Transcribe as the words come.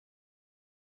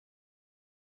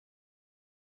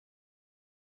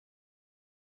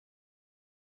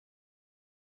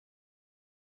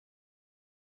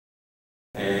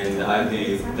have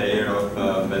the pleasure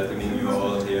of welcoming you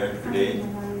all here today.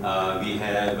 We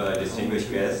have a distinguished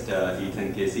guest,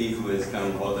 Ethan Casey, who has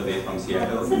come all the way from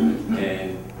Seattle,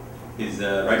 and he's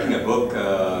writing a book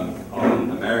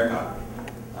on America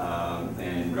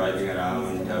and driving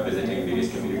around, visiting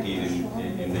various communities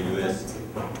in the US.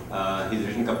 He's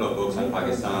written a couple of books on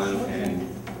Pakistan and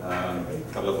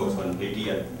a couple of books on Haiti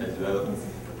as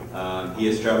well. He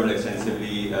has traveled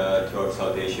extensively throughout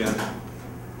South Asia.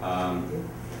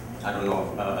 I don't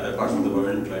know other parts of the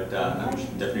world, but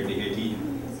definitely Haiti.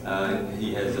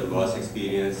 He has a vast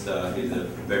experience. He's a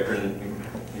veteran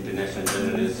international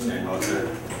journalist and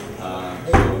author.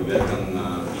 So welcome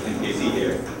Ethan Casey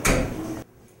here.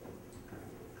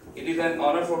 It is an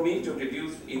honor for me to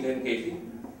introduce Ethan Casey.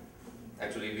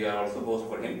 Actually, we are also hosts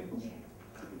for him.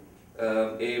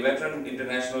 A veteran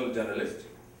international journalist,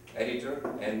 editor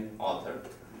and author.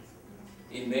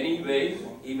 In many ways,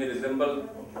 he may resemble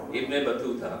Ibn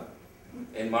Battuta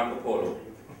and Marco Polo,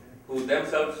 who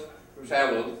themselves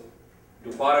traveled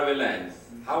to faraway lands.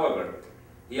 However,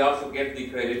 he also gets the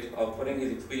credit of putting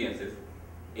his experiences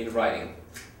in writing,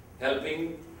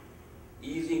 helping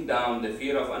easing down the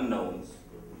fear of unknowns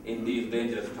in these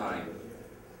dangerous times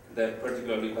that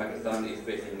particularly Pakistan is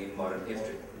facing in modern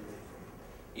history.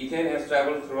 Ethan has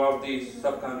traveled throughout the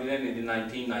subcontinent in the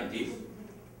 1990s,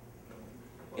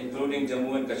 including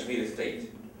Jammu and Kashmir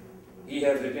state. He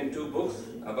has written 2 books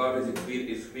about his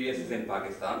experiences in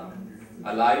Pakistan,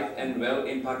 Alive and Well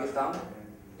in Pakistan,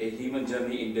 A Human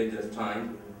Journey in Dangerous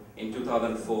Time in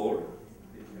 2004,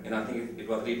 and I think it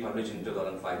was republished in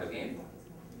 2005 again.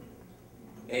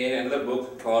 And another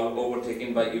book called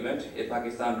Overtaken by Event, A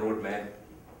Pakistan Roadmap,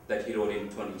 that he wrote in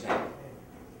 2010.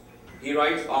 He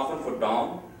writes often for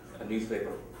Dawn, a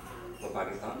newspaper for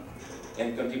Pakistan,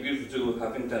 and contributes to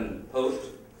Huffington Post.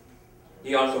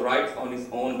 He also writes on his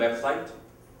own website,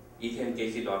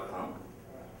 ethancasey.com,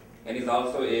 and is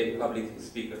also a public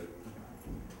speaker.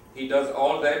 He does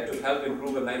all that to help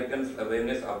improve Americans'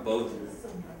 awareness of both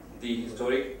the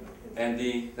historic and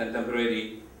the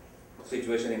contemporary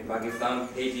situation in Pakistan,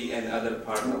 Haiti, and other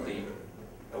parts of the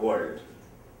world.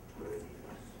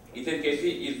 Ethan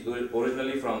Casey is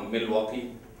originally from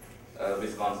Milwaukee,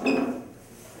 Wisconsin,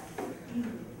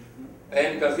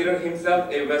 and considers himself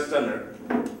a Westerner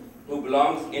who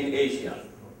belongs in Asia.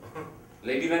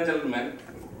 Ladies and gentlemen,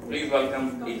 please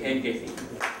welcome Ethan Casey.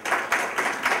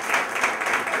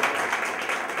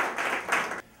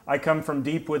 I come from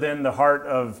deep within the heart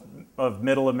of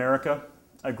Middle America.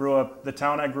 The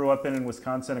town I grew up in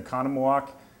Wisconsin, Oconomowoc,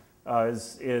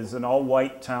 is an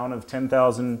all-white town of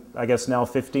 10,000, I guess now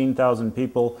 15,000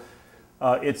 people.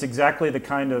 It's exactly the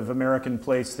kind of American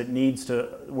place that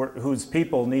whose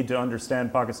people need to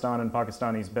understand Pakistan and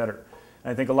Pakistanis better.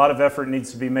 And I think a lot of effort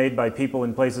needs to be made by people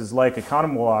in places like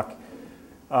Oconomowoc,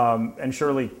 and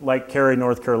surely like Cary,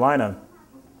 North Carolina,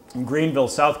 and Greenville,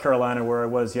 South Carolina, where I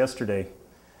was yesterday.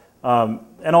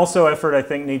 And also effort, I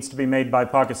think, needs to be made by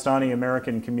Pakistani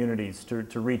American communities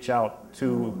to reach out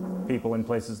to people in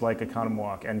places like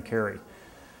Oconomowoc and Cary.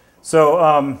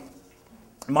 So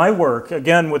my work,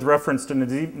 again with reference to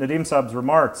Nadeem Saab's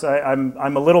remarks,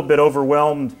 I'm a little bit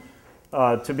overwhelmed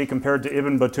to be compared to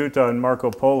Ibn Battuta and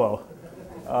Marco Polo.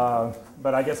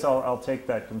 But I guess I'll take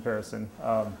that comparison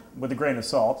with a grain of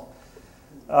salt.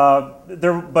 That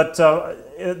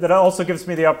also gives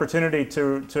me the opportunity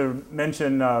to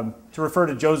mention, to refer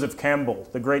to Joseph Campbell,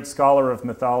 the great scholar of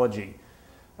mythology.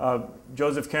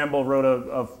 Joseph Campbell wrote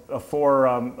a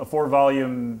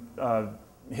four-volume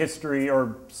history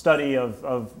or study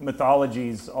of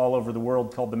mythologies all over the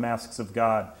world called The Masks of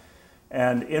God.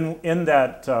 And in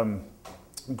that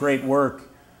great work,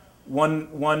 one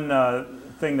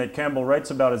thing that Campbell writes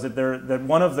about is that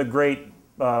one of the great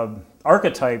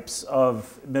archetypes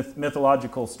of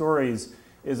mythological stories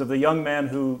is of the young man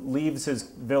who leaves his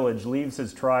village, leaves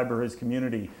his tribe or his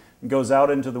community, and goes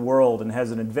out into the world and has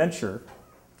an adventure,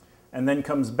 and then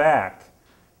comes back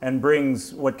and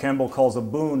brings what Campbell calls a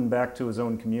boon back to his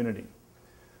own community.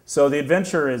 So the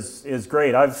adventure is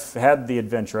great. I've had the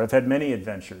adventure. I've had many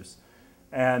adventures.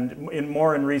 And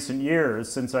more in recent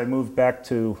years, since I moved back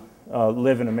to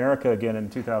live in America again in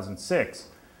 2006,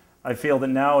 I feel that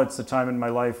now it's the time in my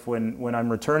life when I'm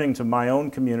returning to my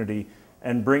own community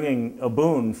and bringing a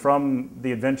boon from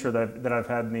the adventure that I've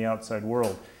had in the outside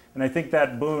world. And I think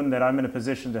that boon that I'm in a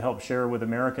position to help share with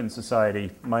American society,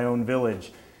 my own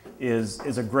village,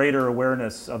 is a greater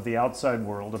awareness of the outside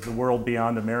world, of the world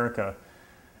beyond America.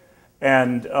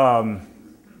 And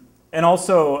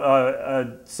also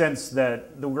a sense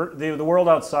that the world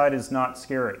outside is not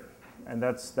scary. And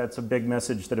that's a big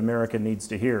message that America needs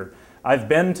to hear. I've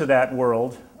been to that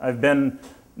world. I've been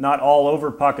not all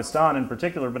over Pakistan in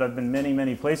particular, but I've been many,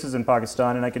 many places in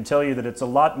Pakistan, and I can tell you that it's a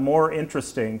lot more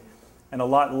interesting and a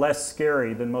lot less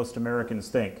scary than most Americans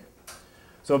think.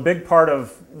 So a big part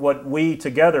of what we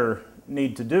together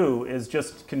need to do is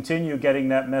just continue getting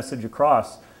that message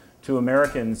across to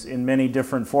Americans in many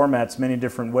different formats, many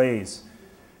different ways.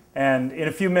 And in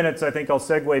a few minutes, I think I'll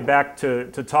segue back to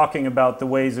talking about the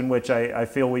ways in which I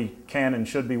feel we can and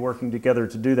should be working together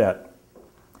to do that.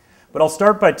 But I'll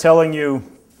start by telling you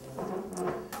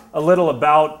a little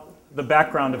about the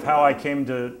background of how I came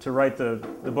to write the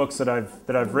books that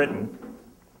I've written.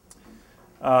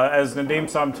 As Nadeem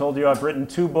Sam told you, I've written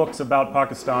 2 books about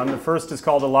Pakistan. The first is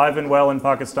called Alive and Well in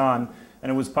Pakistan,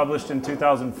 and it was published in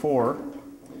 2004.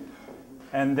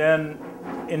 And then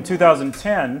in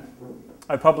 2010,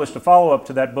 I published a follow-up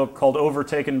to that book called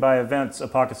Overtaken by Events, A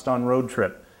Pakistan Road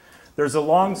Trip. There's a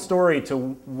long story to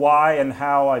why and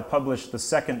how I published the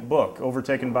second book,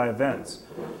 Overtaken by Events.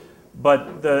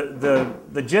 But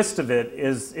the gist of it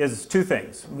is 2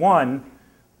 things. One,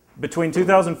 between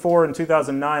 2004 and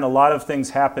 2009, a lot of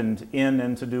things happened in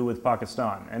and to do with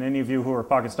Pakistan. And any of you who are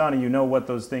Pakistani, you know what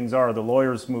those things are. The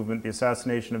lawyers' movement, the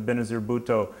assassination of Benazir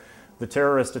Bhutto, the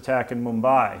terrorist attack in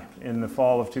Mumbai in the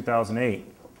fall of 2008,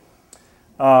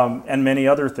 and many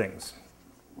other things.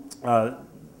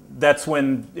 That's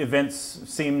when events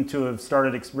seem to have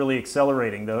started really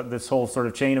accelerating, this whole sort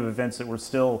of chain of events that we're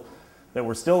still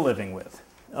living with,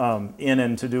 in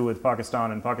and to do with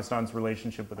Pakistan and Pakistan's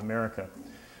relationship with America.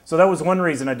 So that was one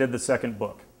reason I did the second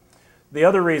book. The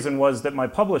other reason was that my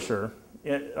publisher,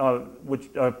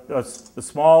 a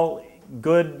small,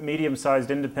 good,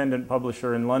 medium-sized independent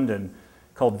publisher in London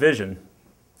called Vision,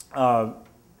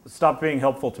 stopped being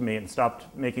helpful to me and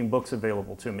stopped making books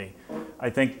available to me. I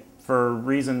think for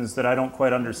reasons that I don't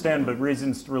quite understand, but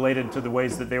reasons related to the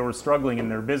ways that they were struggling in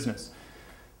their business.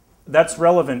 That's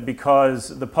relevant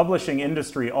because the publishing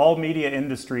industry, all media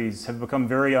industries, have become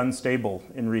very unstable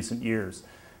in recent years.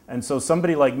 And so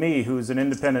somebody like me, who's an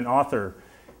independent author,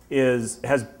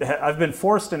 I've been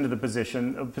forced into a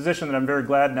position that I'm very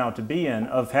glad now to be in,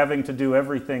 of having to do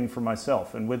everything for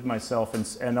myself and with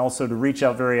myself, and also to reach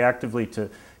out very actively to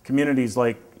communities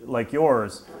like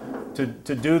yours to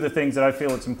do the things that I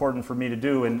feel it's important for me to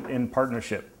do in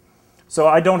partnership. So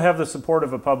I don't have the support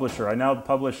of a publisher. I now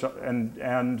publish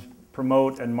and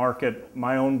promote and market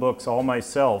my own books all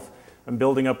myself. I'm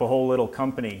building up a whole little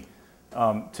company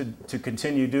to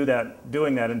continue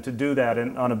doing that and to do that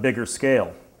on a bigger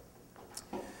scale.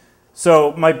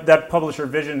 So that publisher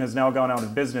Vision has now gone out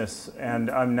of business, and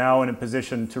I'm now in a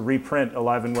position to reprint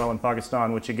Alive and Well in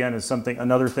Pakistan, which again is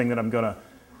another thing that I'm going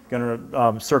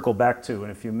to circle back to in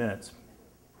a few minutes.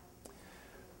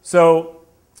 So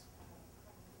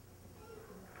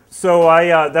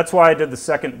that's why I did the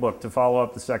second book, to follow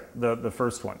up the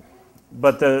first one.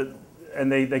 But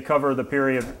they cover the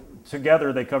period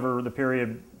together. They cover the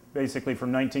period basically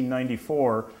from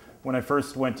 1994, when I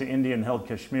first went to India and held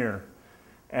Kashmir,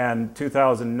 and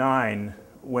 2009,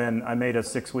 when I made a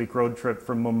 6-week road trip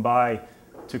from Mumbai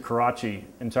to Karachi,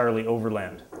 entirely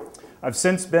overland. I've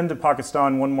since been to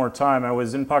Pakistan one more time. I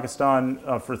was in Pakistan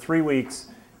for 3 weeks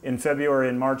in February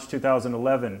and March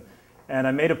 2011. And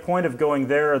I made a point of going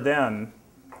there then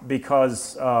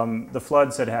because the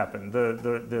floods had happened.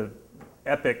 The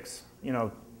epics,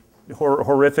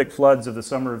 horrific floods of the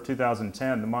summer of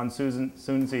 2010, the monsoon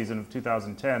season of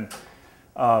 2010,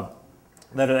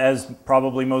 that, as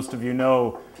probably most of you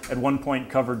know, at one point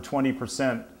covered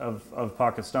 20% of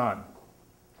Pakistan.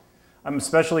 I'm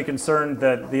especially concerned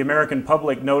that the American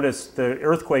public noticed the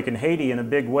earthquake in Haiti in a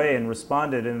big way and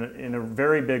responded in a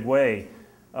very big way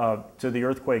to the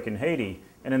earthquake in Haiti.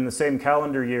 And in the same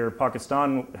calendar year,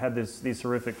 Pakistan had these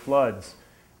horrific floods,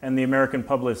 and the American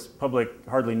public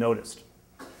hardly noticed.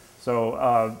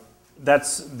 So that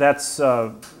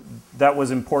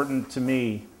was important to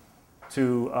me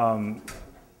to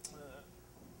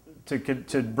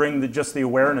bring just the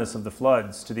awareness of the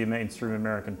floods to the mainstream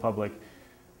American public.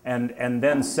 And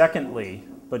then secondly,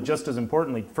 but just as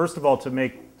importantly, first of all,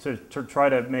 to try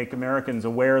to make Americans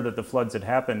aware that the floods had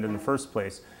happened in the first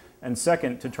place. And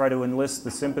second, to try to enlist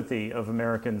the sympathy of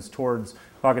Americans towards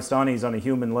Pakistanis on a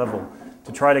human level,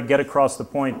 to try to get across the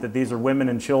point that these are women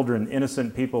and children,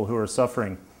 innocent people who are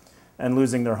suffering and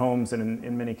losing their homes and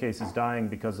in many cases dying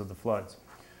because of the floods.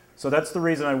 So that's the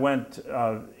reason I went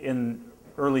in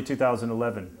early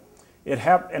 2011.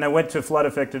 And I went to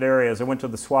flood-affected areas. I went to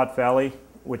the Swat Valley,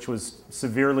 which was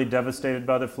severely devastated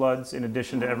by the floods, in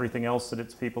addition to everything else that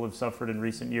its people have suffered in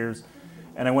recent years.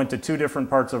 And I went to 2 different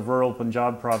parts of rural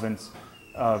Punjab province,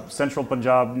 central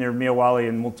Punjab near Miawali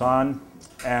and Multan,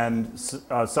 and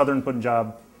southern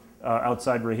Punjab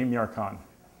outside Rahim Yar Khan.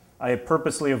 I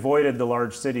purposely avoided the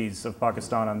large cities of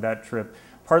Pakistan on that trip,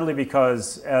 partly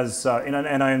because,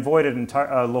 and I avoided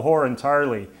Lahore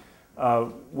entirely.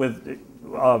 With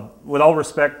all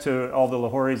respect to all the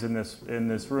Lahoris in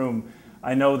this room,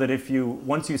 I know that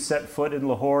once you set foot in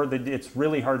Lahore, that it's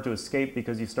really hard to escape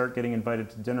because you start getting invited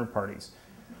to dinner parties.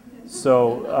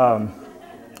 So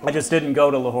I just didn't go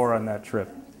to Lahore on that trip.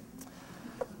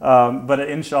 But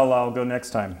inshallah, I'll go next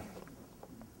time.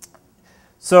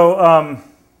 So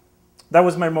that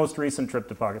was my most recent trip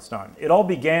to Pakistan. It all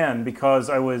began because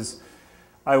I was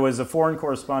a foreign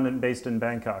correspondent based in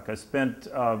Bangkok. I spent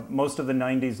most of the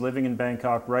 90s living in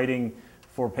Bangkok, writing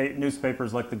for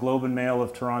newspapers like the Globe and Mail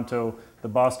of Toronto, the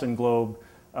Boston Globe,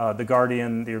 the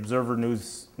Guardian, the Observer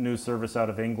News Service out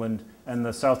of England, and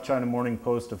the South China Morning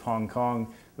Post of Hong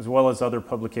Kong, as well as other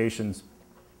publications.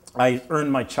 I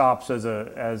earned my chops as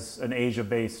an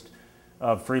Asia-based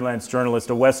freelance journalist,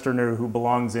 a Westerner who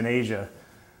belongs in Asia.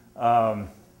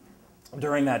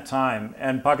 During that time,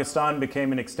 and Pakistan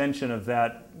became an extension of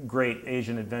that great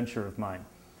Asian adventure of mine.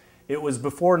 It was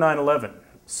before 9/11,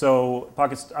 so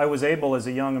I was able, as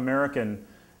a young American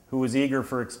who was eager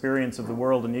for experience of the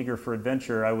world and eager for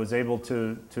adventure, I was able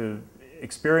to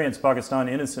experience Pakistan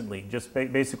innocently, just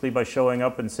basically by showing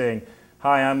up and saying,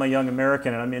 "Hi, I'm a young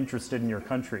American and I'm interested in your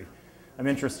country. I'm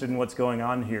interested in what's going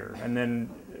on here." And then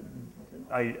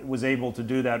I was able to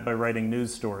do that by writing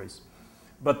news stories.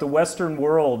 But the Western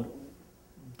world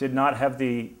did not have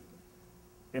the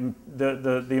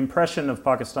impression of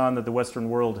Pakistan that the Western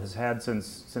world has had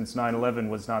since 9/11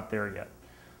 was not there yet.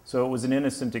 So it was an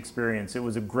innocent experience. It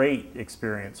was a great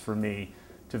experience for me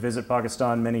to visit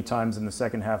Pakistan many times in the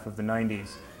second half of the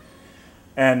 90s.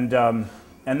 And then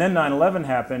 9/11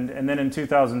 happened, and then in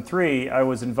 2003 I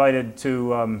was invited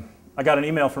to, I got an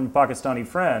email from a Pakistani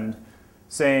friend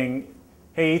saying,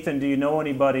 "Hey Ethan, do you know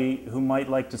anybody who might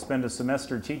like to spend a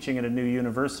semester teaching at a new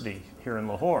university here in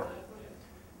Lahore?"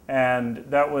 And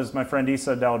that was my friend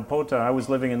Isa Daud Pota. I was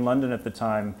living in London at the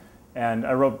time, and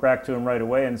I wrote back to him right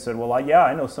away and said, "Well, yeah,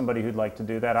 I know somebody who'd like to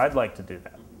do that. I'd like to do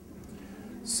that."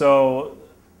 So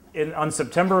on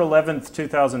September 11th,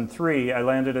 2003, I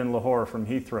landed in Lahore from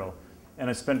Heathrow, and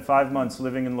I spent 5 months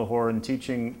living in Lahore and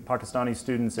teaching Pakistani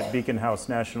students at Beacon House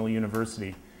National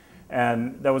University.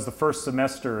 And that was the first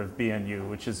semester of BNU,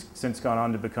 which has since gone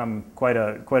on to become quite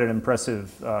an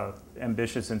impressive,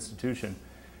 ambitious institution.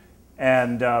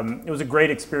 And it was a great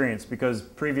experience because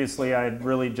previously I had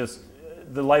really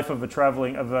the life of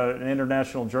an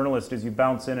international journalist is you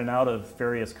bounce in and out of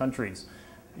various countries.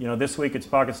 You know, this week it's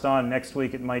Pakistan, next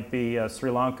week it might be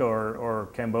Sri Lanka or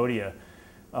Cambodia.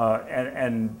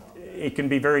 And it can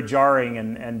be very jarring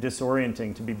and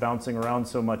disorienting to be bouncing around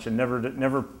so much and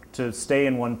never to stay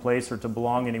in one place or to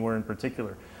belong anywhere in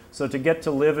particular. So to get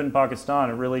to live in Pakistan,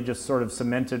 it really just sort of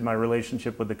cemented my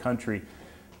relationship with the country,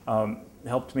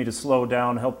 helped me to slow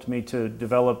down, helped me to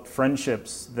develop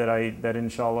friendships that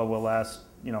inshallah will last,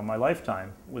 my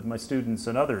lifetime with my students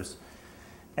and others.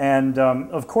 And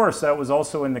of course, that was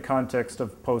also in the context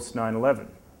of post 9/11.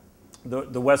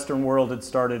 The Western world had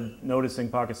started noticing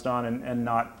Pakistan and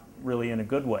not really in a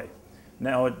good way.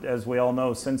 Now, as we all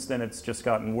know, since then it's just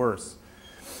gotten worse.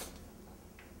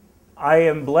 I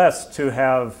am blessed to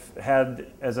have had,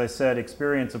 as I said,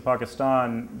 experience of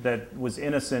Pakistan that was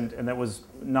innocent and that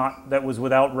was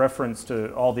without reference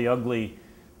to all the ugly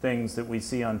things that we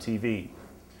see on TV.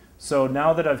 So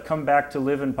now that I've come back to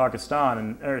live in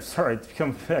Pakistan,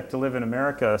 come back to live in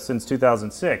America since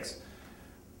 2006,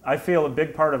 I feel a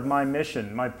big part of my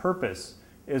mission, my purpose,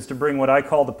 is to bring what I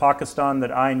call the Pakistan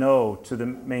that I know to the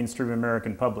mainstream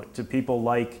American public, to people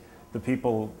like the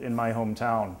people in my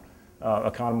hometown,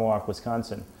 Oconomowoc,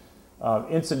 Wisconsin.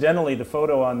 Incidentally, the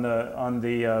photo on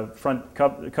the front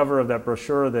cover of that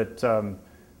brochure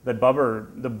that Bubber,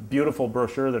 the beautiful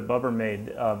brochure that Bubber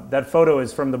made, that photo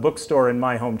is from the bookstore in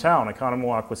my hometown,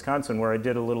 Oconomowoc, Wisconsin, where I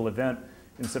did a little event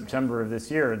in September of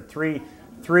this year. And three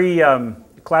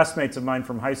classmates of mine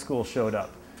from high school showed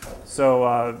up.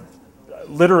 So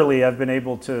literally, I've been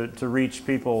able to reach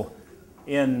people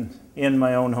in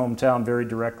my own hometown very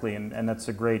directly, and that's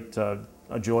a great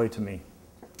a joy to me.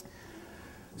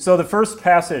 So the first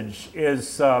passage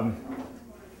is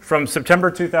from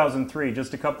September 2003,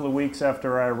 just a couple of weeks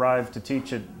after I arrived to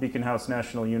teach at Beacon House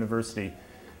National University.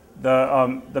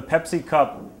 The Pepsi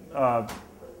Cup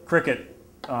cricket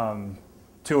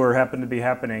tour happened to be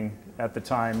happening at the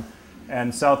time,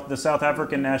 and the South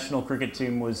African national cricket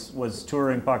team was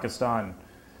touring Pakistan,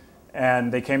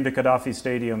 and they came to Gaddafi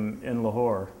Stadium in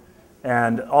Lahore.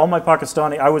 And all my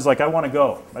Pakistani, I was like, I want to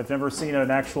go. I've never seen an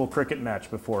actual cricket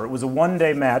match before. It was a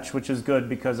one-day match, which is good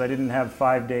because I didn't have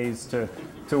 5 days to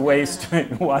waste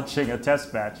watching a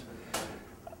test match.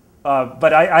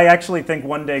 But I actually think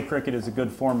one-day cricket is a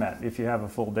good format if you have a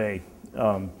full day.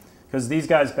 Because these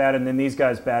guys bat and then these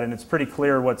guys bat, and it's pretty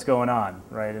clear what's going on,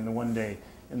 right, in the one-day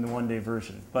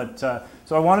version. But so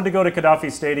I wanted to go to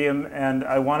Gaddafi Stadium, and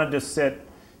I wanted to sit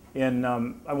in.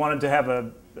 I wanted to have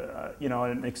a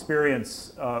an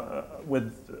experience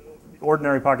with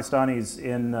ordinary Pakistanis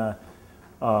in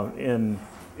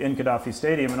Gaddafi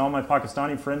Stadium, and all my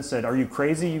Pakistani friends said, "Are you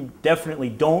crazy? You definitely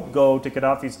don't go to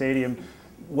Gaddafi Stadium.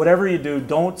 Whatever you do,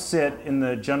 don't sit in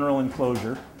the general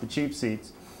enclosure, the cheap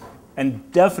seats,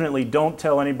 and definitely don't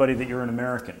tell anybody that you're an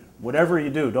American. Whatever you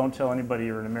do, don't tell anybody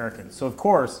you're an American." So of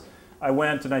course, I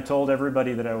went and I told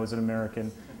everybody that I was an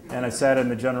American, and I sat in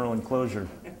the general enclosure.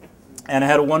 And I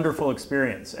had a wonderful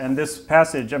experience. And this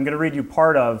passage, I'm going to read you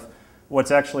part of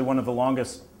what's actually one of the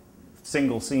longest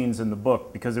single scenes in the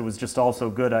book, because it was just all so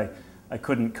good I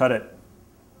couldn't cut it.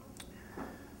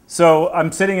 So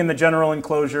I'm sitting in the general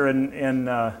enclosure in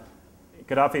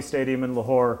Gaddafi Stadium in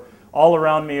Lahore. All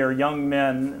around me are young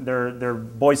men. They're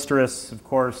boisterous, of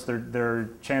course. They're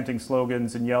chanting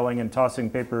slogans and yelling and tossing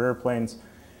paper airplanes.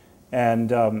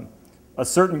 And a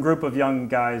certain group of young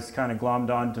guys kind of glommed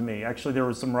on to me. Actually, there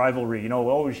was some rivalry. You know,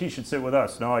 oh, he should sit with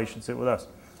us. No, he should sit with us.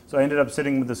 So I ended up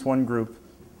sitting with this one group.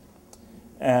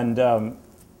 And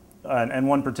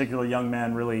one particular young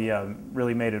man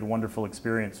really made it a wonderful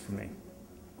experience for me.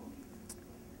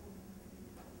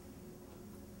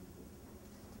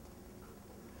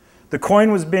 The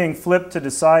coin was being flipped to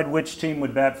decide which team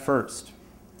would bat first.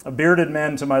 A bearded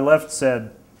man to my left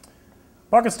said,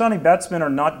 "Pakistani batsmen are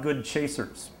not good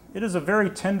chasers. It is a very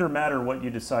tender matter what you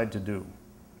decide to do.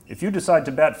 If you decide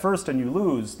to bat first and you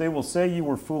lose, they will say you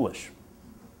were foolish."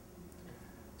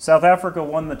 South Africa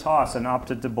won the toss and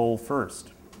opted to bowl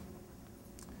first.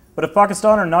 "But if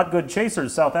Pakistan are not good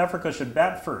chasers, South Africa should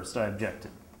bat first," I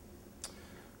objected.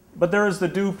 "But there is the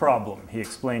dew problem," he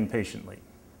explained patiently.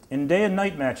 "In day and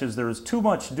night matches, there is too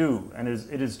much dew, and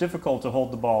it is difficult to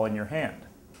hold the ball in your hand."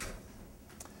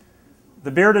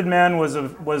 The bearded man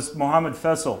was Mohammed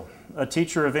Faisal, a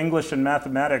teacher of English and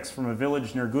mathematics from a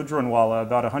village near Gujranwala,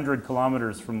 about 100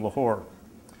 kilometers from Lahore.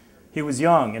 He was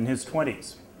young, in his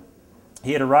 20s.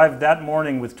 He had arrived that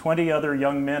morning with 20 other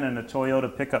young men in a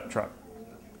Toyota pickup truck.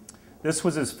 This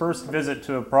was his first visit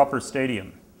to a proper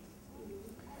stadium.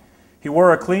 He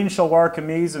wore a clean shalwar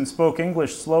kameez and spoke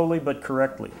English slowly but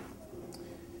correctly.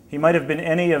 He might have been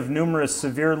any of numerous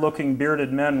severe-looking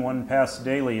bearded men one passed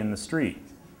daily in the street.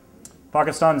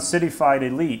 Pakistan's cityfied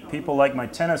elite, people like my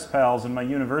tennis pals and my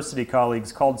university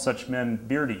colleagues, called such men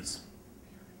beardies.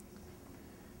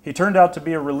 He turned out to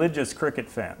be a religious cricket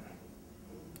fan.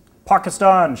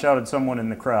 "Pakistan!" shouted someone in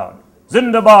the crowd.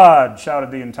 "Zindabad!"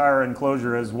 shouted the entire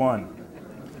enclosure as one.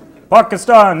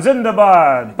 "Pakistan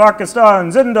Zindabad!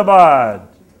 Pakistan Zindabad!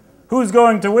 Who's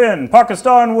going to win?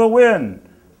 Pakistan will win!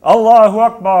 Allahu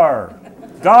Akbar!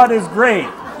 God is great!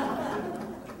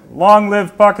 Long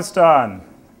live Pakistan!"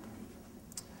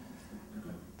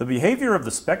 "The behavior of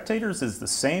the spectators is the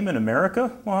same in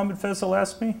America?" Mohammed Faisal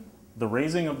asked me. "The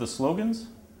raising of the slogans?"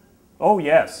 "Oh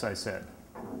yes," I said.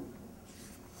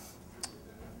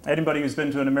 Anybody who's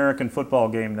been to an American football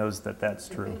game knows that that's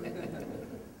true.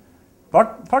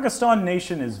 "Pakistan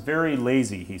nation is very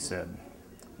lazy," he said.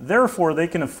 "Therefore, they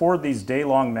can afford these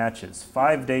day-long matches,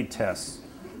 5-day tests.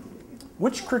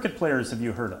 Which cricket players have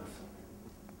you heard of?"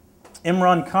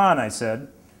 "Imran Khan," I said,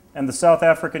 "and the South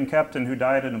African captain who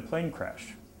died in a plane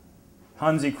crash."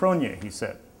 "Hansi Cronje," he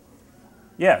said.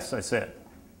 "Yes," I said.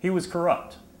 "He was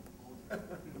corrupt."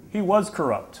 "He was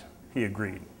corrupt," he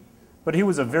agreed. "But he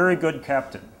was a very good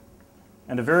captain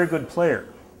and a very good player."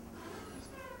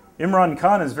 "Imran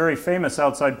Khan is very famous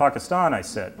outside Pakistan," I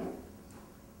said.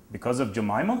 "Because of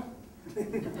Jemima?"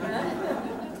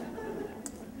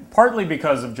 "Partly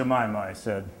because of Jemima," I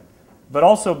said, "but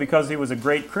also because he was a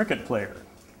great cricket player.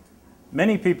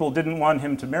 Many people didn't want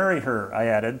him to marry her," I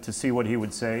added, to see what he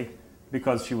would say,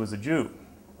 "because she was a Jew."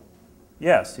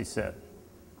 "Yes," he said.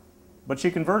 "But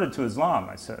she converted to Islam,"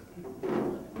 I said.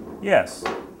 "Yes,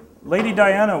 Lady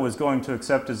Diana was going to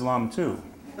accept Islam too."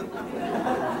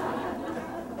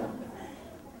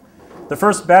 The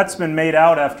first batsman made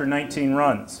out after 19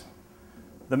 runs.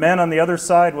 The man on the other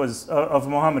side was of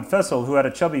Mohammed Faisal, who had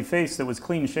a chubby face that was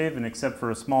clean-shaven except for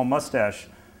a small mustache,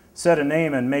 said a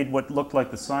name and made what looked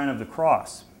like the sign of the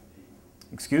cross.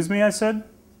 "Excuse me," I said.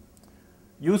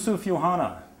 "Yusuf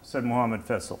Yohana," said Mohammed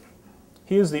Faisal.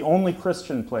 "He is the only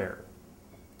Christian player.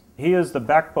 He is the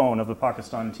backbone of the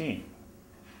Pakistan team."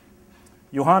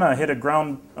 Yohana hit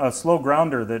a slow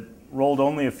grounder that rolled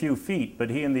only a few feet, but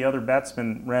he and the other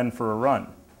batsmen ran for a run.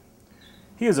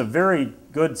 "He is a very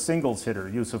good singles hitter,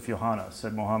 Yusuf Yohana,"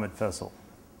 said Mohammed Faisal.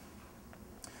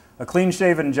 A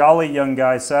clean-shaven, jolly young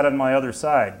guy sat on my other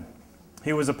side.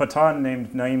 He was a Pathan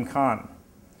named Naim Khan.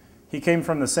 He came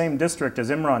from the same district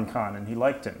as Imran Khan, and he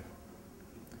liked him.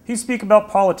 "He speak about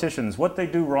politicians, what they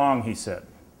do wrong," he said.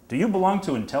 "Do you belong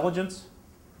to intelligence?"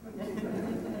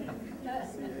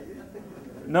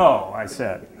 "No," I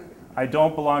said. "I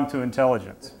don't belong to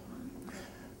intelligence."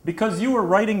 "Because you are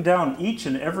writing down each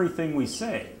and everything we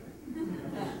say."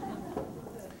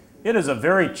 "It is a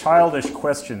very childish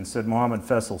question," said Mohammed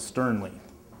Faisal sternly.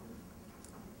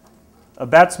 A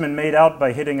batsman made out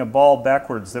by hitting a ball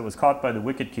backwards that was caught by the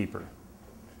wicketkeeper.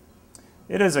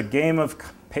 "It is a game of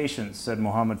patience," said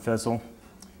Mohammed Faisal.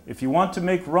 "If you want to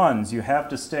make runs, you have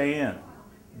to stay in.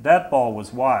 That ball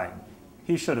was wide.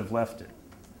 He should have left it."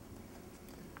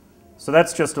 So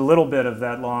that's just a little bit of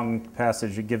that long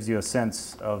passage. It gives you a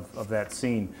sense of that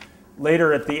scene.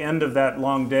 Later, at the end of that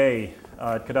long day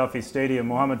at Gaddafi Stadium,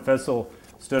 Mohammed Faisal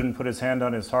stood and put his hand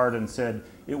on his heart and said,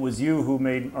 "It was you who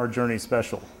made our journey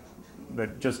special."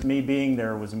 That just me being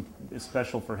there was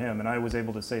special for him, and I was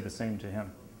able to say the same to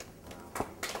him.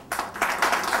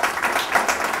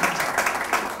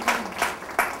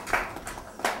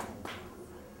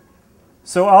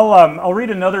 So I'll read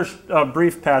another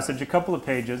brief passage, a couple of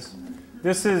pages.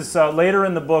 This is later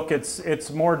in the book.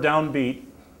 It's more downbeat.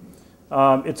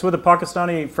 It's with a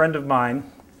Pakistani friend of mine,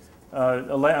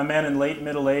 a man in late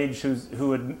middle age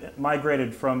who had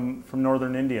migrated from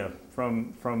northern India,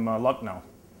 from Lucknow,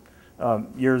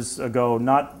 years ago.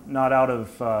 Not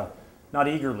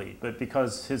eagerly, but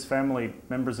because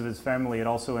members of his family had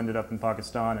also ended up in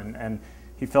Pakistan, and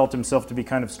he felt himself to be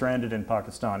kind of stranded in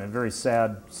Pakistan. A very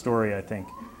sad story, I think.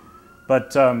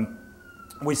 But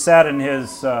we sat in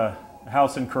his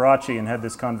house in Karachi and had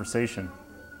this conversation.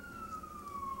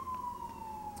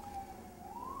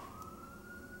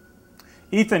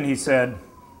 "Ethan," he said,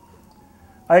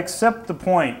 "I accept the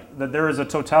point that there is a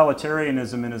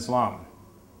totalitarianism in Islam.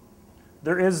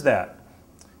 There is that.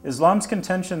 Islam's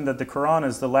contention that the Quran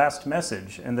is the last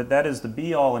message and that is the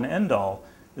be-all and end-all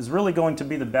is really going to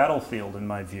be the battlefield, in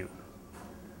my view.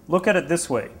 Look at it this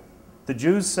way. The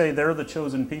Jews say they're the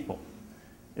chosen people.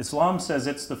 Islam says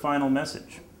it's the final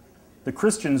message. The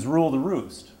Christians rule the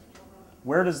roost.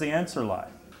 Where does the answer lie?"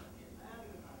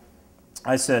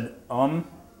 I said,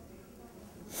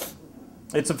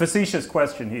 "It's a facetious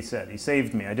question," he said. He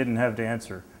saved me. I didn't have to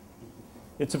answer.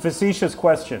 "It's a facetious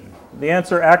question. The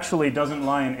answer actually doesn't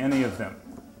lie in any of them.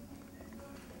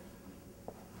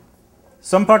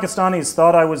 Some Pakistanis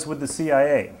thought I was with the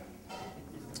CIA.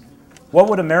 What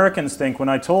would Americans think when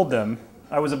I told them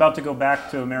I was about to go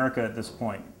back to America at this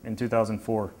point in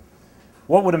 2004?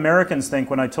 What would Americans think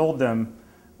when I told them,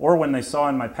 or when they saw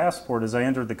in my passport as I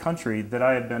entered the country, that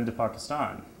I had been to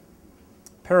Pakistan?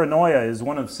 Paranoia is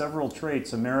one of several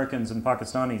traits Americans and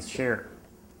Pakistanis share.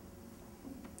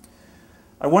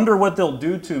 I wonder what they'll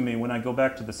do to me when I go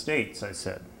back to the States," I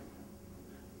said.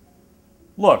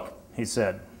 "Look," he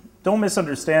said, "don't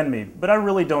misunderstand me, but I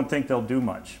really don't think they'll do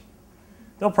much.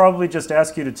 They'll probably just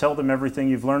ask you to tell them everything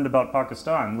you've learned about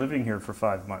Pakistan, living here for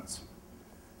 5 months."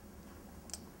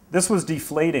 This was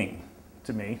deflating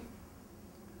to me,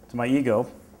 to my ego,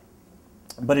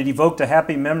 but it evoked a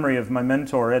happy memory of my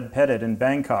mentor, Ed Pettit, in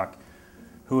Bangkok,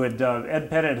 Ed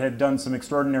Pettit had done some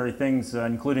extraordinary things,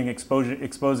 including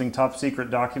exposing top-secret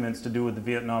documents to do with the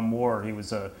Vietnam War. He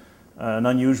was an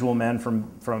unusual man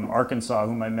from Arkansas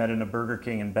whom I met in a Burger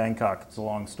King in Bangkok. It's a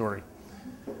long story.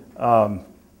 Ed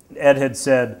had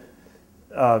said,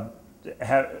 he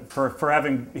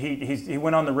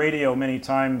went on the radio many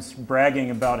times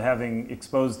bragging about having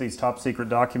exposed these top-secret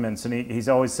documents, and he's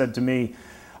always said to me,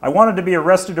 "I wanted to be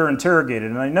arrested or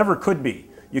interrogated, and I never could be.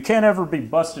 You can't ever be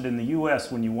busted in the U.S.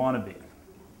 when you want to be."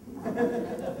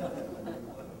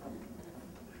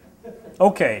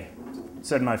 "Okay,"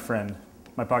 said my friend,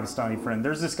 my Pakistani friend.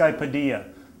 "There's this guy Padilla,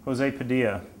 Jose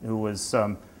Padilla, who was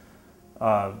an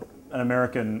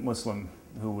American Muslim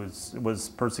who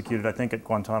was persecuted, I think, at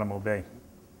Guantanamo Bay.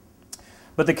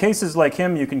 But the cases like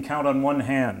him you can count on one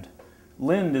hand.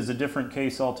 Lind is a different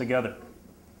case altogether.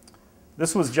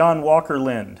 This was John Walker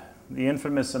Lind, the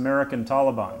infamous American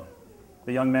Taliban,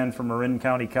 the young man from Marin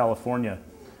County, California,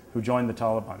 who joined the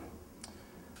Taliban.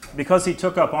 Because he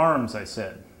took up arms," I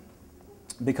said.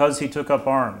 "Because he took up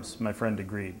arms," my friend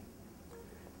agreed.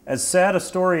 "As sad a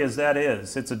story as that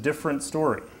is, it's a different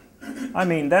story. I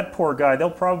mean, that poor guy,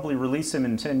 they'll probably release him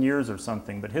in 10 years or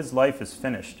something, but his life is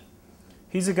finished.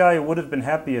 He's a guy who would have been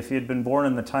happy if he had been born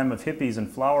in the time of hippies and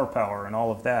flower power and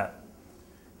all of that.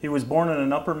 He was born in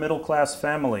an upper middle class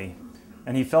family,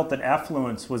 and he felt that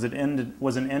affluence was an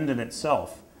end in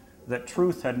itself, that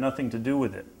truth had nothing to do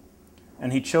with it.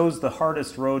 And he chose the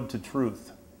hardest road to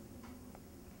truth.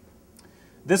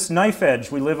 This knife edge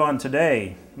we live on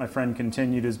today, my friend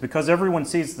continued, is because everyone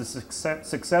sees the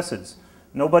successes.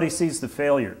 Nobody sees the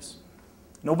failures.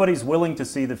 Nobody's willing to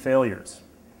see the failures.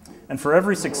 And for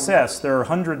every success, there are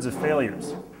hundreds of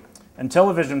failures. And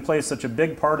television plays such a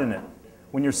big part in it.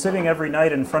 When you're sitting every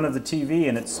night in front of the TV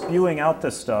and it's spewing out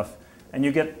this stuff, and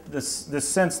you get this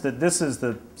sense that this is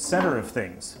the center of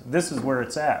things. This is where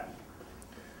it's at.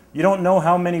 You don't know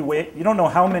how many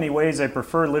ways I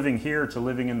prefer living here to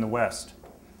living in the West.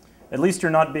 At least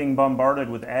you're not being bombarded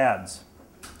with ads.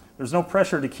 There's no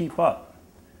pressure to keep up.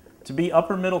 To be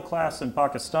upper middle class in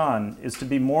Pakistan is to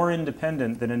be more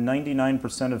independent than in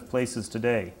 99% of places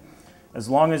today, as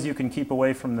long as you can keep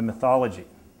away from the mythology.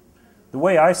 The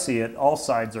way I see it, all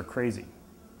sides are crazy.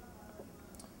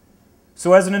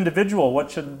 So as an individual, what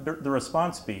should the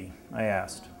response be? I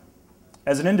asked.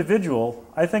 As an individual,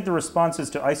 I think the response is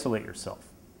to isolate yourself.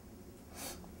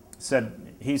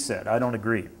 He said, I don't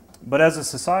agree. But as a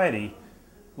society,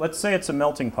 let's say it's a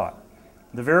melting pot.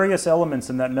 The various elements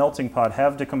in that melting pot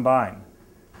have to combine.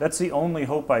 That's the only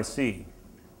hope I see.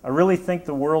 I really think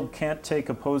the world can't take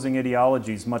opposing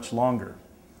ideologies much longer.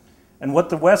 And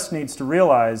what the West needs to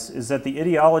realize is that the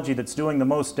ideology that's doing the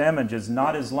most damage is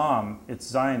not Islam, it's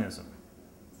Zionism.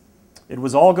 It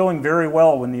was all going very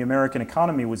well when the American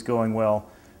economy was going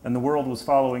well and the world was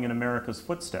following in America's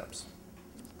footsteps.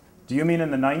 Do you mean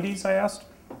in the 90s, I asked?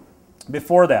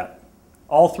 Before that,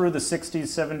 all through the 60s,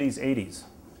 70s, 80s.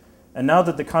 And now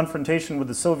that the confrontation with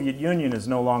the Soviet Union is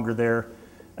no longer there,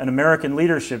 and American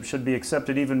leadership should be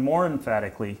accepted even more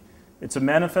emphatically, it's a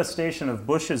manifestation of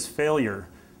Bush's failure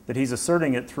that he's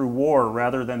asserting it through war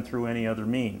rather than through any other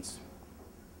means.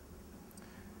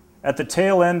 At the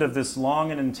tail end of this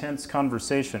long and intense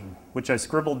conversation, which I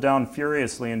scribbled down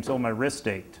furiously until my wrist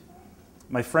ached,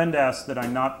 my friend asked that I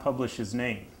not publish his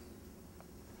name.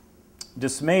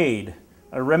 Dismayed,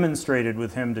 I remonstrated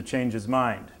with him to change his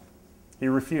mind. He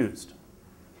refused.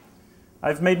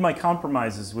 I've made my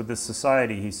compromises with this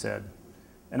society, he said,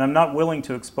 and I'm not willing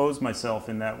to expose myself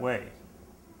in that way.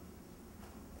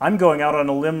 I'm going out on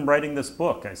a limb writing this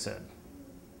book, I said.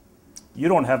 You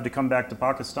don't have to come back to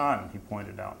Pakistan, he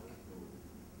pointed out.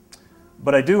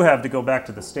 But I do have to go back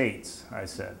to the States, I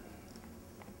said.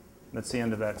 That's the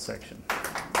end of that section.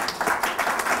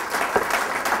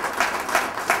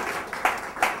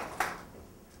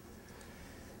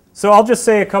 So I'll just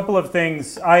say a couple of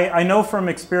things. I know from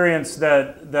experience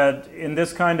that in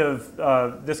this kind of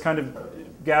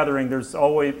gathering, there's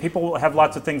always people have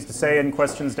lots of things to say and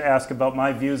questions to ask about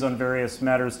my views on various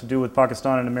matters to do with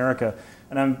Pakistan and America,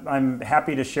 and I'm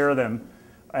happy to share them,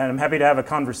 and I'm happy to have a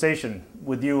conversation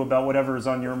with you about whatever is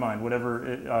on your mind,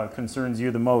 whatever concerns you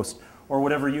the most, or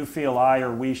whatever you feel I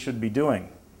or we should be doing.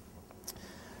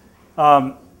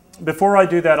 Before I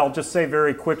do that, I'll just say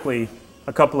very quickly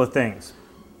a couple of things.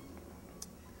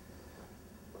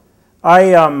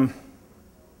 I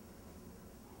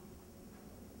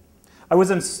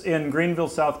was in Greenville,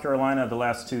 South Carolina the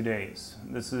last 2 days.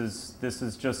 This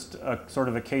is just a sort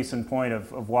of a case in point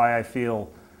of why I feel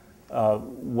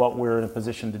what we're in a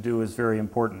position to do is very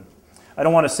important. I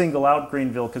don't want to single out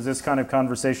Greenville because this kind of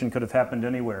conversation could have happened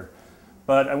anywhere.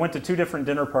 But I went to 2 different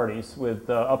dinner parties with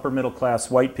upper middle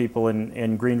class white people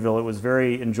in Greenville. It was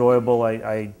very enjoyable.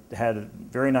 I had a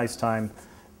very nice time,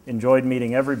 enjoyed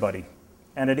meeting everybody.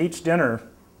 And at each dinner,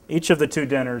 each of the 2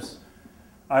 dinners,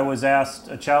 I was asked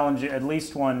at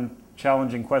least one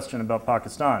challenging question about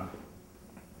Pakistan.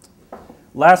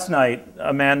 Last night,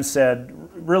 a man said,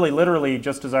 really literally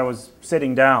just as I was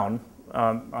sitting down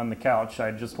on the couch, I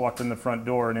had just walked in the front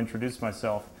door and introduced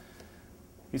myself.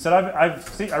 He said,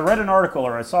 I read an article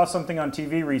or I saw something on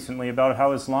TV recently about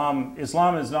how Islam is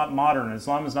not modern.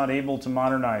 Islam is not able to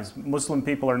modernize. Muslim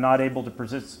people are not able to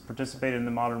participate in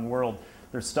the modern world.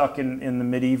 They're stuck in the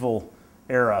medieval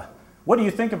era. What do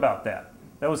you think about that?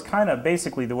 That was kind of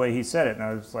basically the way he said it. And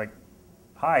I was like,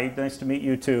 hi, nice to meet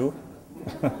you too.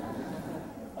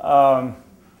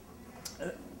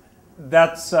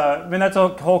 That's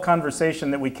a whole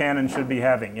conversation that we can and should be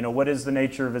having. You know, what is the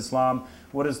nature of Islam?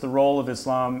 What is the role of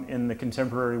Islam in the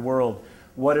contemporary world?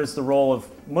 What is the role of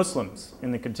Muslims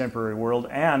in the contemporary world?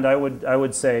 And I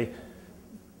would say,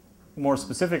 more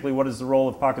specifically, what is the role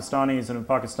of Pakistanis and of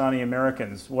Pakistani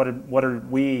Americans? What are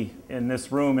we in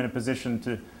this room in a position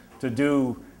to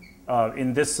do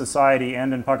in this society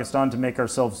and in Pakistan to make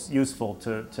ourselves useful,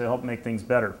 to help make things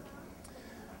better?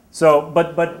 So,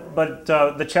 but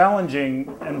the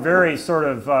challenging and very sort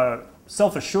of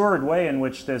self-assured way in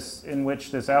which this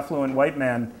affluent white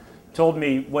man told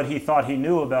me what he thought he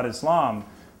knew about Islam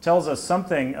tells us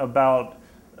something about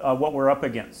what we're up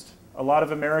against. A lot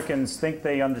of Americans think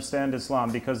they understand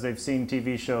Islam because they've seen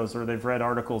TV shows or they've read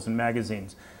articles in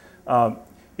magazines.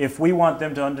 If we want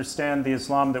them to understand the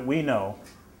Islam that we know,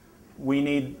 we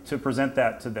need to present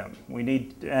that to them. We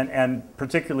need, and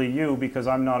particularly you, because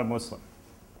I'm not a Muslim.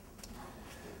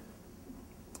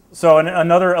 So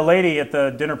a lady at the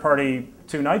dinner party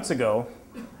 2 nights ago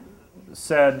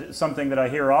said something that I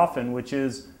hear often, which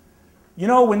is, you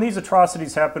know, when these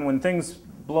atrocities happen, when things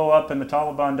blow up and the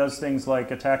Taliban does things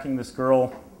like attacking this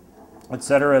girl,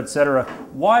 etc.,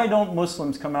 why don't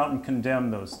Muslims come out and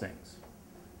condemn those things?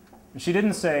 And she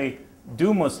didn't say,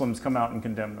 do Muslims come out and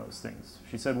condemn those things?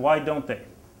 She said, why don't they?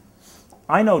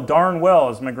 I know darn well,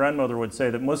 as my grandmother would say,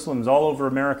 that Muslims all over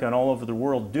America and all over the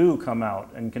world do come out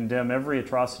and condemn every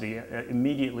atrocity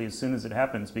immediately as soon as it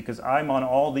happens, because I'm on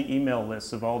all the email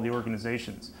lists of all the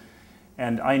organizations.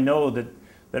 And I know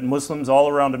that Muslims all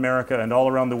around America and all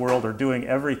around the world are doing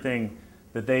everything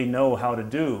that they know how to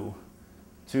do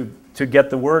to get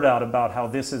the word out about how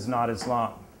this is not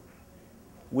Islam.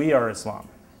 We are Islam.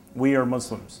 We are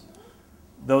Muslims.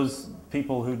 Those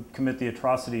people who commit the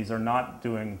atrocities are not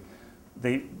doing,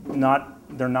 they're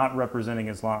not representing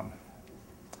Islam.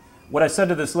 What I said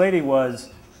to this lady was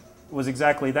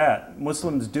exactly that.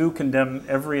 Muslims do condemn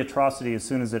every atrocity as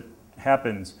soon as it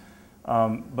happens,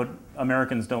 but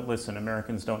Americans don't listen.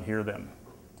 Americans don't hear them.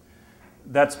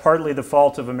 That's partly the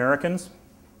fault of Americans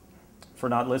for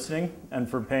not listening and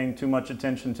for paying too much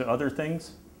attention to other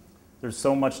things. There's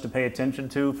so much to pay attention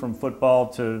to, from football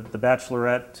to the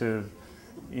Bachelorette to,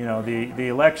 you know, the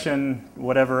election,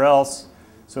 whatever else.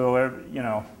 So, you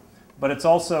know, but it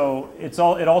also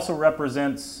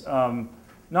represents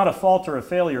not a fault or a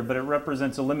failure, but it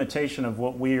represents a limitation of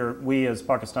what we as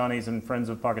Pakistanis and friends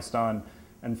of Pakistan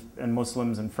and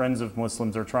Muslims and friends of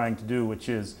Muslims are trying to do, which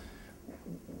is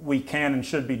we can and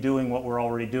should be doing what we're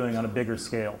already doing on a bigger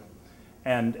scale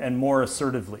and more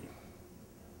assertively.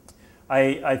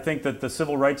 I think that the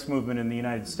civil rights movement in the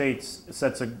United States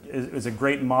is a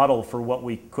great model for what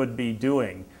we could be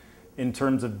doing in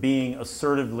terms of being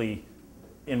assertively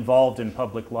involved in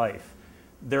public life.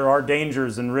 There are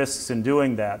dangers and risks in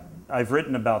doing that. I've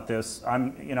written about this.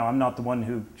 I'm not the one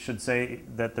who should say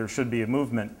that there should be a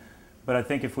movement, but I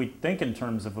think if we think in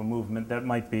terms of a movement, that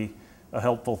might be a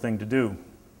helpful thing to do.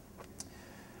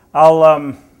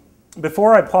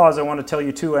 Before I pause, I want to tell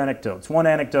you 2 anecdotes. One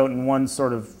anecdote and one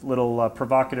sort of little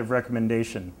provocative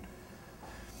recommendation.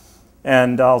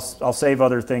 And I'll save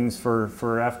other things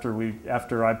for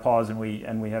after I pause and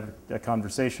we have a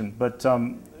conversation. But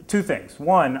 2 things.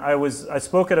 One, I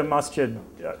spoke at a masjid.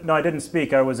 No, I didn't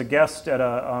speak. I was a guest at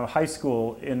a high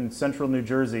school in central New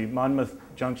Jersey, Monmouth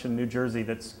Junction, New Jersey,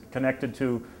 that's connected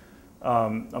to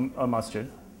a masjid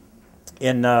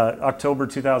in October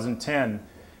 2010.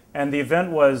 And the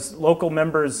event was local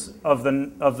members of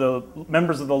the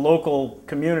local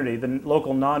community, the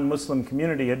local non-Muslim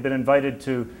community, had been invited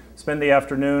to spend the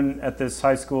afternoon at this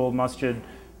high school masjid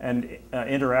and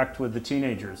interact with the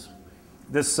teenagers.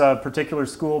 This particular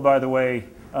school, by the way,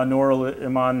 Nur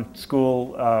al-Iman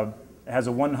School, has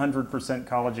a 100%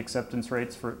 college acceptance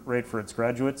rate for its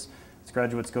graduates. Its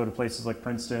graduates go to places like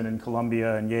Princeton and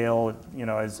Columbia and Yale. You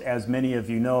know, as many of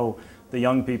you know, the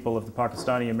young people of the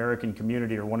Pakistani American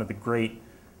community are one of the great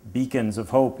beacons of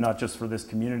hope, not just for this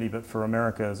community, but for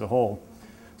America as a whole.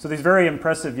 So these very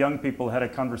impressive young people had a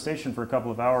conversation for a couple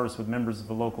of hours with members of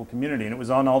the local community, and it was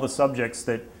on all the subjects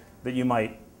that you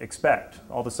might expect,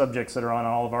 all the subjects that are on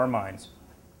all of our minds.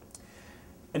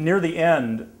 And near the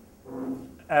end,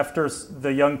 after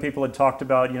the young people had talked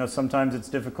about, you know, sometimes it's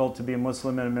difficult to be a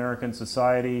Muslim in American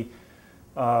society,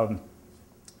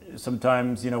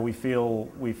 sometimes, you know, we feel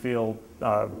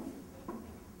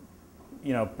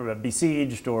you know,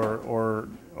 besieged or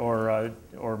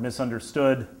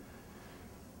misunderstood.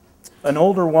 An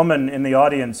older woman in the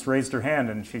audience raised her hand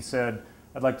and she said,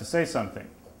 "I'd like to say something.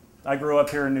 I grew up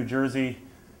here in New Jersey,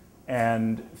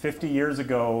 and 50 years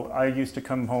ago, I used to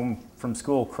come home from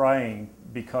school crying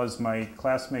because my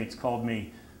classmates called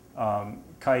me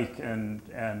kike and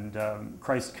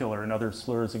Christ killer and other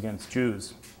slurs against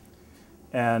Jews.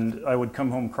 And I would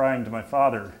come home crying to my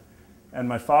father. And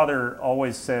my father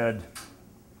always said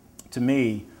to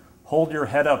me, 'Hold your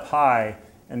head up high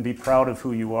and be proud of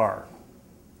who you are.'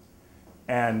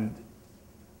 And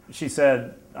she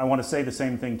said, 'I want to say the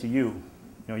same thing to you.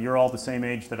 You know, you're all the same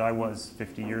age that I was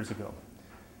 50 years ago.'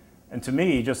 And to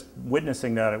me, just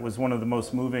witnessing that, it was one of the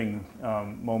most moving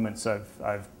moments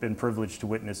I've been privileged to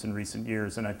witness in recent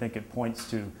years. And I think it points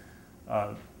to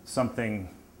something.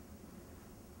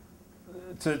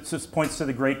 Just points to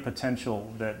the great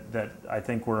potential that I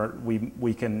think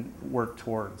we can work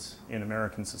towards in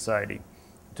American society.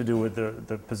 to do with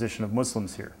the position of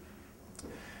Muslims here.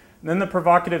 And then the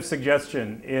provocative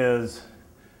suggestion is,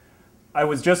 I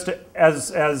was just,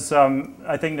 as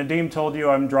I think Nadeem told you,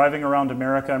 I'm driving around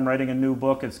America. I'm writing a new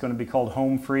book. It's going to be called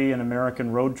Home Free, An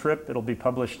American Road Trip. It'll be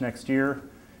published next year.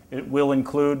 It will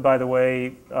include, by the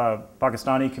way,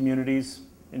 Pakistani communities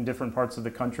in different parts of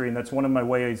the country, and that's one of my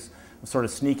ways of sort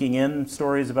of sneaking in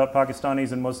stories about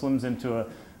Pakistanis and Muslims into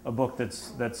a book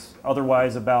that's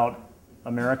otherwise about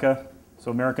America.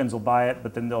 So Americans will buy it,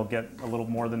 but then they'll get a little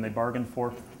more than they bargained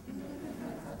for.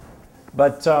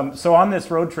 But so on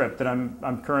this road trip that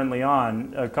I'm currently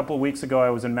on, a couple of weeks ago I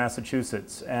was in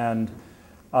Massachusetts, and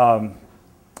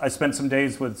I spent some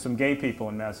days with some gay people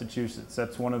in Massachusetts.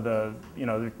 That's one of the,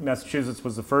 Massachusetts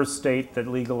was the first state that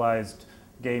legalized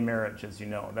gay marriage, as you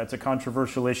know. That's a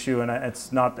controversial issue, and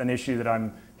it's not an issue that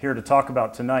I'm here to talk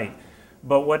about tonight.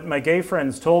 But what my gay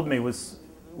friends told me was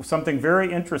something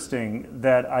very interesting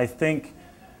that I think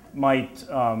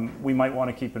we might want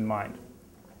to keep in mind.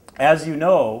 As you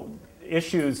know,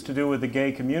 issues to do with the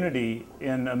gay community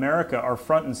in America are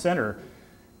front and center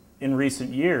in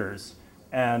recent years,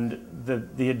 and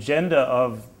the agenda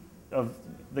of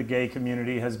the gay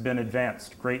community has been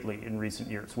advanced greatly in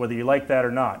recent years, whether you like that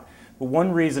or not. But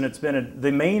one reason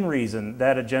the main reason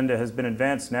that agenda has been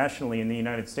advanced nationally in the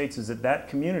United States is that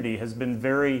community has been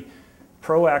very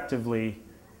proactively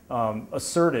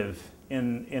assertive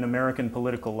in American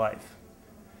political life.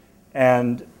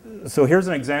 And so here's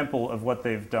an example of what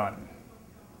they've done,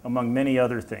 among many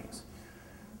other things.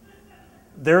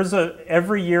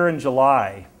 Every year in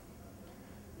July,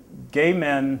 gay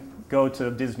men go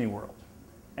to Disney World,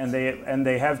 and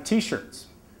they have T-shirts.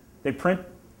 They print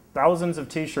thousands of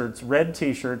T-shirts, red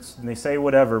T-shirts, and they say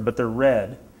whatever, but they're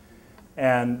red.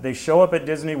 And they show up at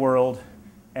Disney World,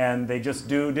 and they just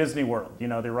do Disney World. They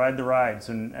ride the rides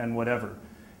and whatever.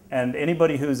 And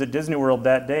anybody who's at Disney World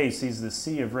that day sees this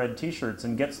sea of red T-shirts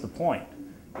and gets the point.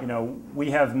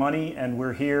 We have money, and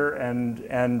we're here,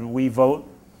 and we vote,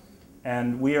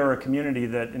 and we are a community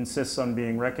that insists on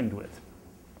being reckoned with.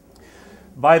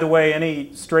 By the way,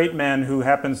 any straight man who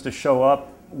happens to show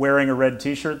up wearing a red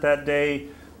T-shirt that day,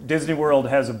 Disney World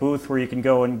has a booth where you can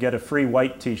go and get a free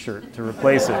white T-shirt to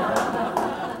replace it.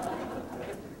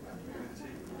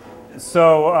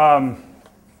 So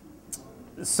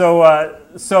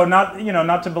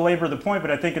not to belabor the point,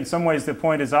 but I think in some ways the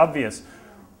point is obvious.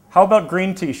 How about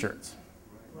green T-shirts?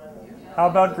 How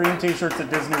about green T-shirts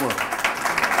at Disney World?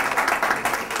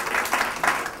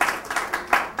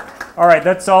 All right,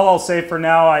 that's all I'll say for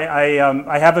now.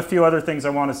 I have a few other things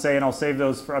I want to say, and I'll save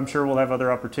those for, I'm sure we'll have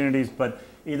other opportunities, but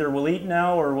either we'll eat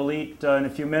now or we'll eat in a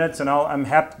few minutes, and I'm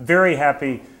very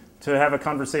happy to have a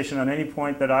conversation on any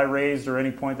point that I raised or any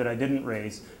point that I didn't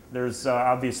raise. There's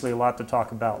obviously a lot to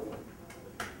talk about.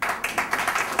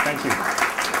 Thank you.